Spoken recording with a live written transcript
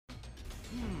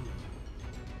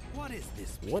What is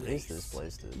this place? What is this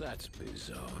place, dude? That's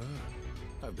bizarre.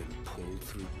 I've been pulled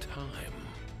through time.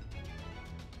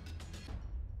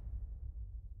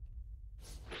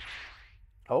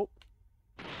 Oh.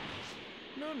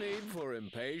 No need for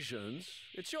impatience.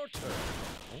 It's your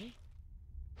turn.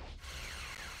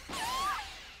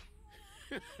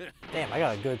 Damn, I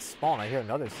got a good spawn. I hear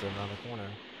another sim around the corner.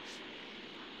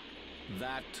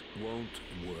 That won't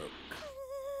work.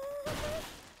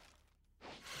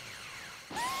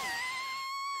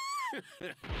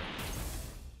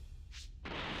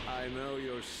 I know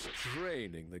you're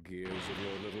straining the gears of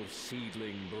your little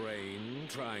seedling brain,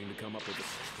 trying to come up with a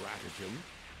stratagem.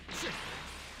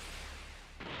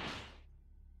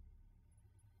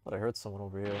 But I heard someone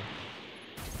over here.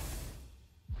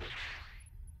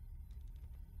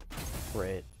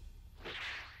 Great.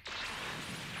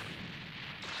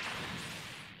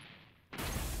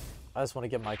 I just want to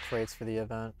get my crates for the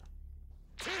event.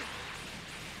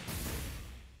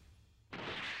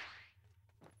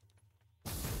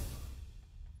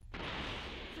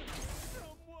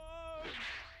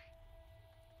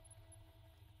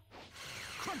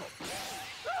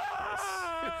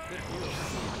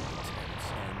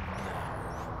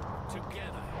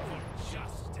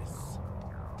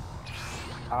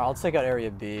 I'll take out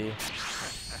area B.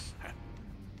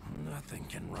 Nothing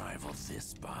can rival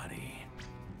this body.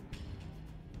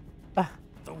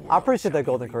 I appreciate that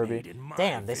golden Kirby.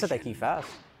 Damn, they said that key fast.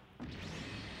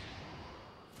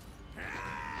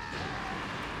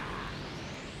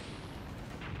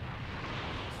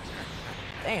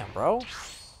 Damn, bro.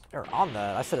 They're on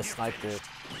that. I should have sniped it.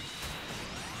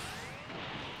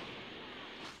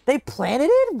 They planted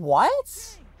it?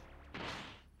 What?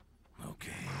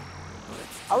 Okay.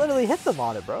 I literally hit them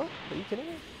on it, bro. Are you kidding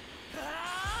me?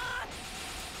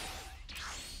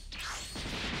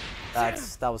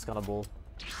 That was kind of bull.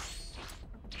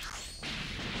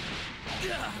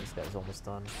 This guy's almost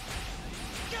done.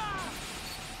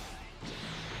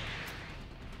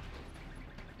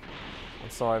 I'm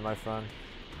sorry, my friend.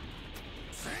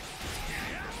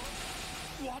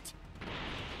 What?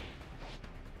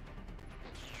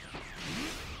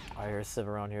 I hear Civ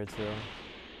around here too.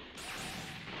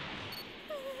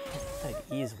 I think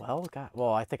E as well? God,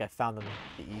 well, I think I found them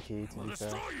the E key to be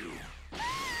fair.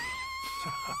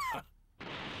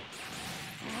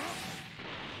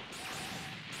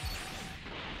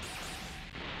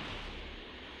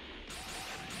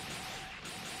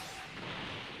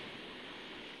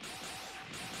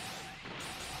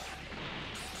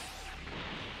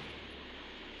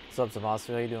 What's up,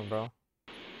 Zamsu? How you doing, bro?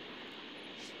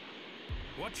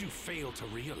 What you fail to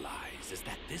realize is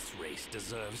that this race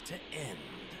deserves to end.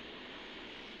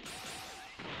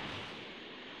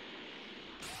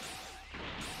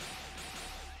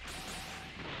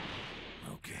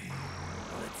 Okay,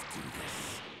 let's do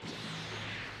this.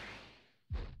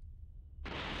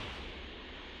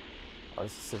 Oh,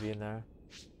 there's a civvy in there.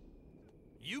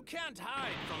 You can't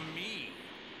hide from me.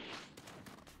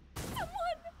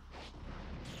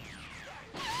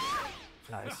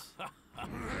 Nice.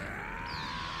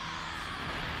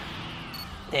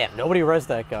 Damn, nobody res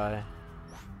that guy.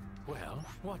 Well,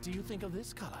 what do you think of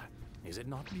this color? Is it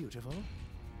not beautiful?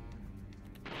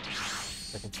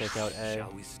 I can take out A.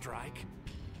 Shall we strike?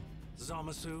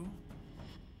 Zamasu?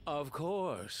 Of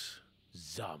course,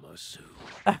 Zamasu.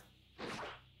 You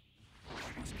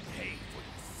must pay for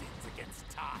your sins against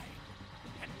time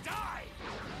and die!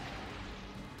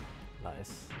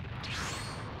 Nice.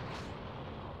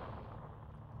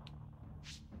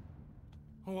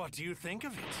 What do you think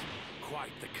of it?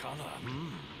 Quite the color,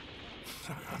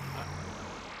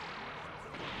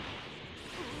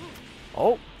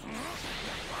 Oh!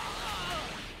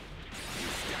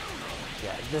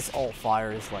 Yeah, this alt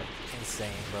fire is like insane,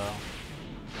 bro.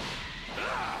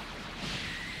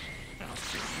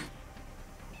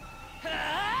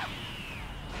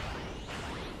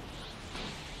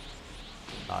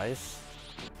 Nice.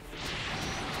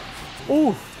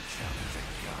 Ooh!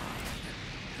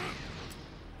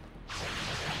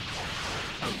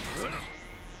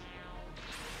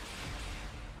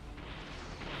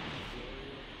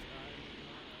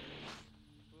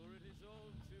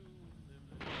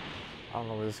 I don't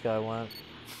know where this guy went.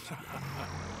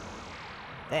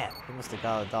 Damn, he must have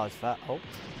got a dodge fat. Oh.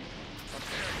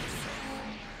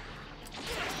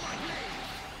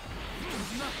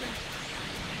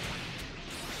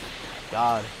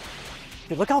 God.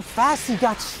 Dude, look how fast he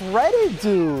got shredded,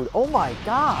 dude. Oh my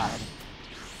god.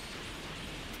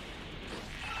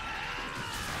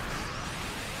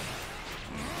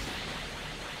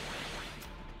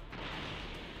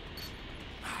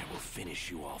 I will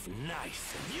finish you off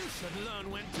nice, and you should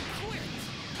learn when to quit.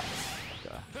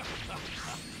 Okay.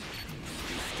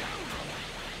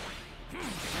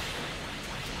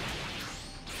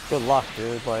 Good luck,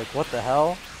 dude. Like, what the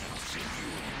hell?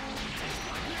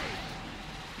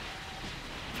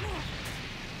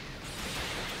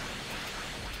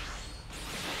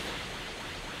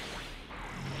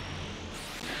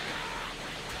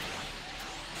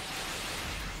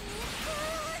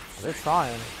 They're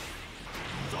trying.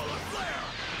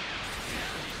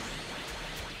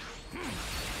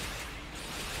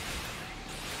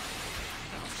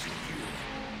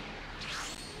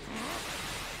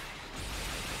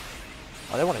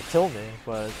 Oh, they want to kill me,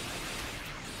 but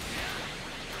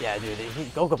yeah, dude,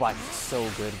 Goku Black is so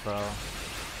good, bro.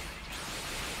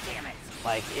 Damn it!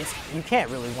 Like, you can't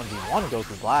really 1v1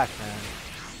 Goku Black, man.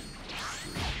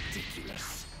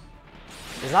 Ridiculous.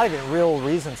 There's not even real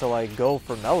reason to like go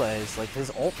for melees. Like his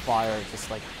ult fire,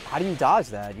 just like, how do you dodge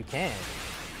that? You can't.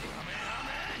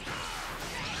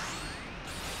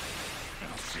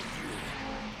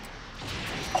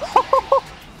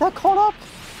 That caught up.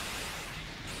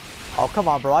 Oh, come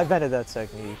on, bro. I invented that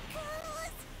technique.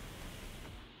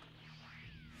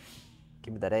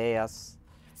 Give me that ass.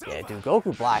 Yeah, dude,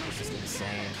 Goku Black is just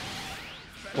insane.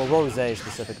 Well, Rose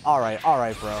specific. Alright,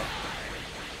 bro.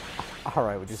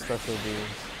 Alright, with your special beams.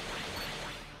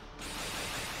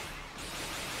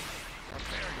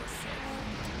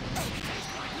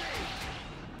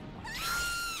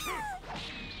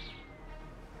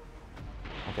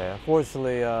 Okay,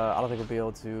 unfortunately, I don't think we'll be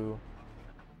able to...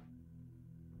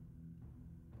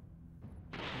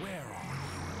 Where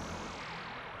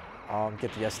are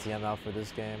get the STM out for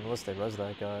this game, unless they res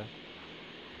that guy.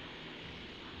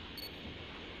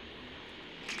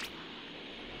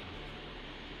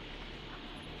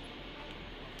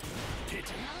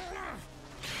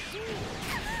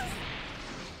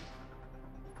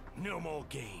 No more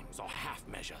games or half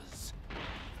measures.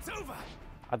 It's over. I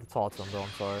had to talk to him, bro. I'm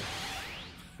sorry.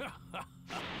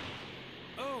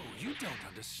 Oh, you don't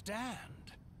understand.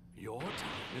 Your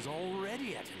time is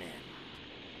already at an end.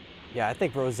 Yeah, I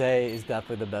think Rose is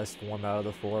definitely the best form out of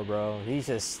the four, bro. He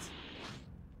just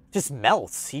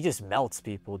melts. He just melts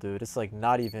people, dude. It's like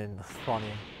not even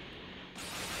funny.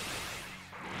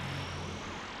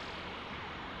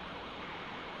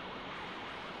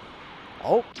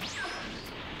 Oh.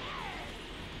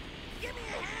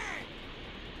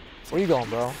 Where you going,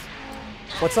 bro?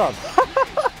 What's up?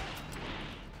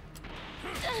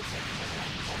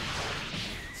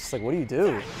 It's like, what do you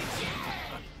do?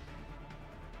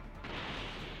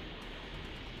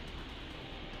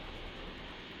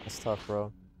 That's tough,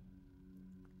 bro.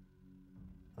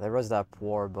 They res that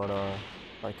Puar, but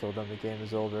if I killed them, the game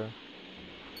is over.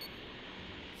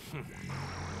 Good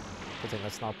thing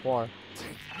that's not Puar.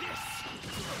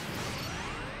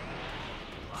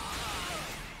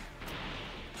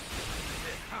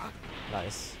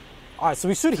 Nice. Alright, so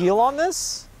we should heal on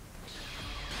this?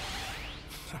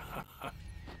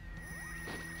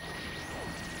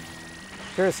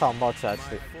 Here's how much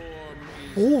actually.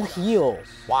 Full heal.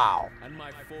 Wow. And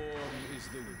my form is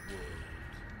the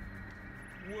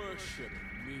world. Worship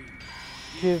me.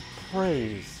 Give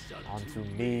praise unto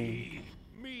me.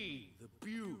 Me, the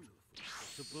beautiful,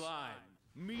 the sublime.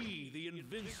 Me, the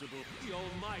invincible, the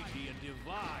almighty and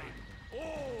divine.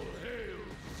 All hail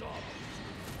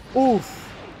Zamsu. Oof.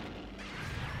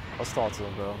 Let's talk to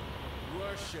him, bro.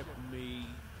 Worship me.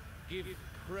 Give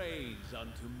praise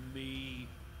unto me.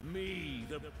 Me,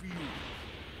 the beautiful,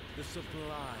 the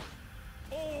sublime.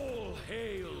 All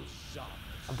hail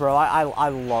Zamsu. Bro,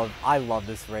 I love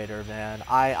this Raider, man.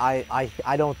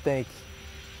 I don't think,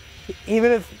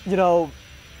 even if, you know,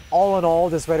 all in all,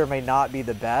 this Raider may not be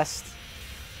the best,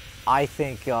 I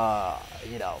think, you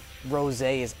know, Rose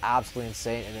is absolutely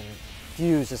insane, and then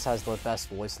Fuse just has the best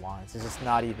voice lines. It's just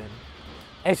not even,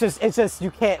 it's just,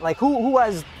 you can't, like, who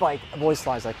has, like, voice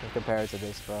lines that can compare to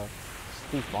this, bro?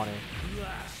 It's too funny.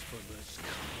 Blasphemous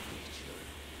creature.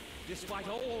 Despite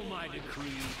all my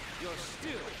decrees, you're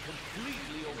still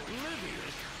completely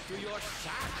oblivious to your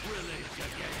sacrilege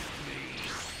against me.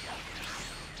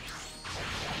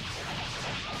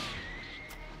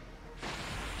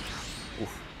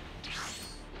 Oof.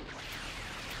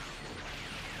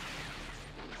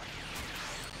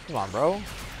 Come on, bro.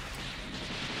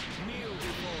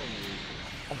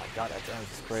 Oh my god, that damage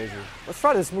is crazy. Let's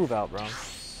try this move out, bro.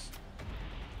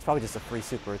 It's probably just a free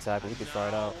super attack, but we could try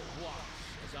it out.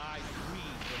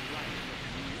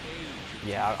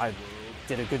 Yeah, I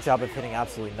did a good job of hitting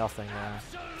absolutely nothing, man.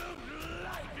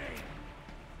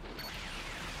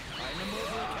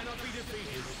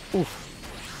 Oof.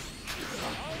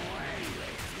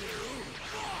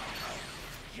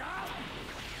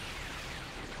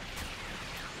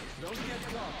 Don't get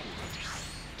cocky.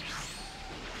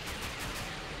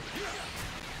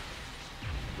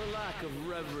 The lack of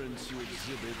reverence you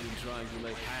exhibit in trying to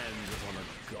lay hands upon a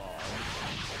god.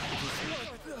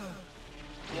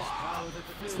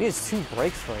 He has 2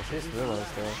 breaks first. I just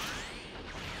realized that.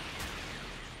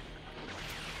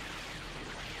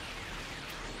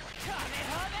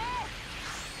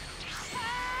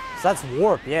 So that's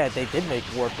warp. Yeah, they did make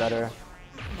warp better.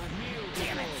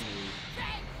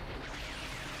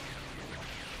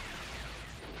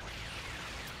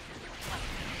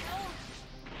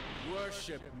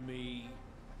 Worship me,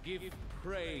 give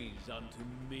praise unto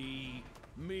me,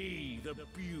 me the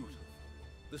beautiful,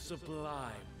 the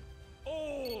sublime.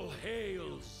 All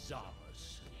hail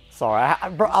Zamas. Sorry,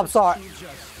 bro, I'm sorry.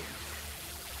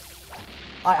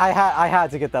 I had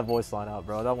to get that voice line out,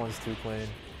 bro. That one's too clean.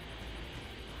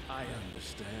 I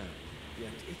understand,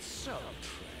 yet it's so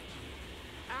tragic.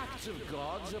 Acts of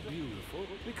gods are beautiful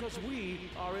because we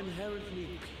are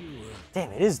inherently pure.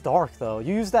 Damn, it is dark though.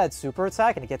 You use that super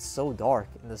attack and it gets so dark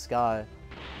in the sky.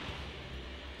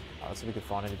 Let's see if we can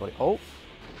find anybody. Oh.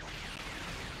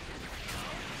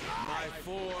 My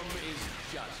form is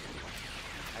justice,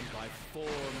 and my form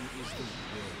is the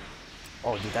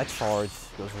will. Oh, dude, that charge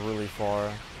goes really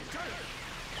far.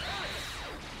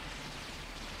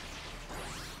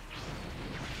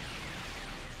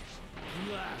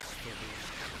 Blasphemous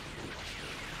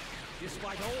creature.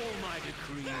 Despite all my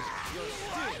decrees, you're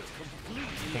still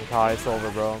completely King Kai, it's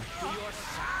over, bro. for your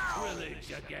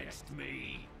sacrilege against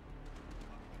me.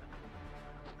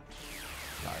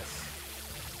 Nice.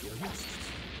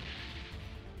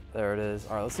 There it is.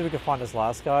 Alright, let's see if we can find this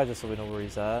last guy, just so we know where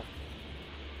he's at.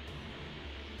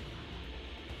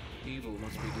 Evil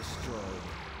must be destroyed.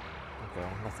 Okay,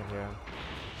 nothing here.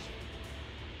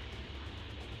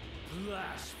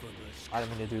 Blasphemous. I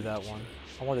didn't mean to do that one.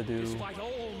 I want to do Despite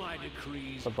all my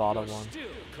decrees, the bottom you're one. still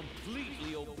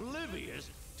completely oblivious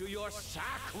to your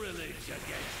sacrilege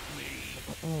against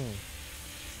me.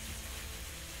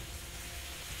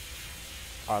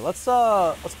 Alright, let's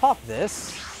pop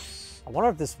this. I wonder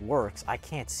if this works. I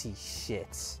can't see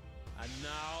shit. And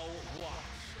now watch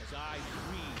as I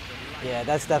breathe the light. Yeah,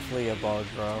 that's definitely a bug,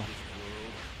 bro.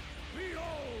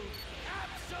 Behold,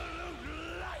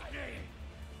 absolute lightning!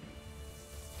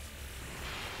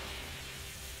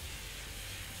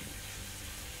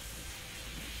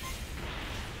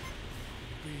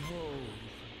 Behold,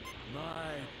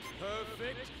 my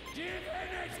perfect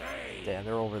divinity! Damn,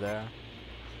 they're over there.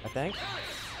 I think.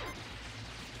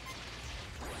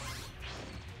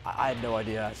 I had no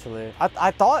idea, actually. I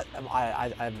thought...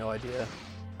 I have no idea.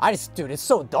 I just... Dude, it's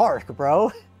so dark,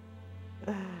 bro.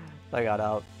 I got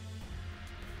out.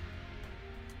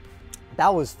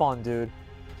 That was fun, dude.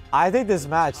 I think this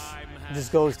match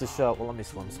just goes to show... Well, let me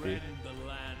swim speed. Rend the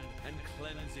land and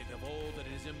cleanse it of all that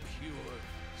is impure.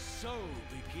 So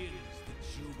begins the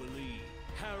Jubilee,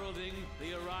 heralding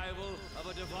the arrival of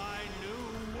a divine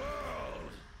new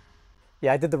world.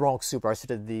 Yeah, I did the wrong super. I should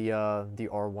have the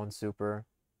R1 super.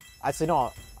 Actually,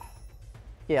 no.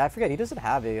 Yeah, I forget. He doesn't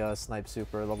have a snipe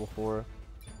super level 4.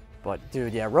 But,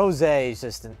 dude, yeah, Rose is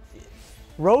just...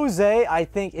 Rose, I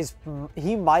think, is...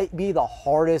 He might be the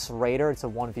hardest raider to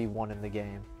 1v1 in the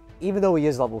game. Even though he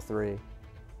is level 3.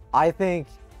 I think,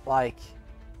 like...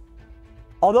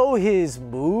 Although his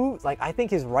move... Like, I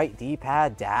think his right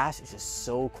D-pad dash is just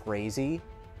so crazy.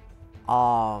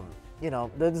 You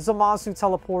know, the Zamasu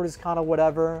teleport is kind of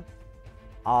whatever.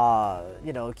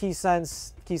 You know, key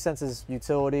sense's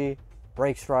utility,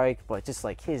 break strike, but just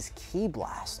like his key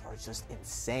blasts are just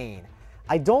insane.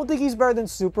 I don't think he's better than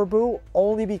Super Boo,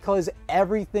 only because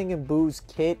everything in Boo's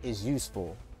kit is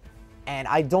useful. And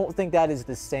I don't think that is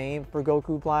the same for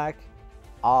Goku Black,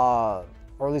 or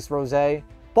at least Rose. Both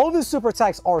of his super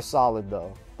attacks are solid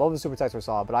though. Both of his super attacks are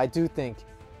solid, but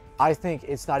I think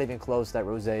it's not even close that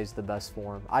Rose is the best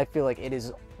form. I feel like it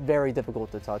is very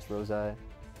difficult to touch Rose.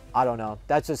 I don't know.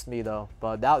 That's just me though.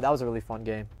 But that was a really fun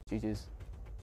game. GG's.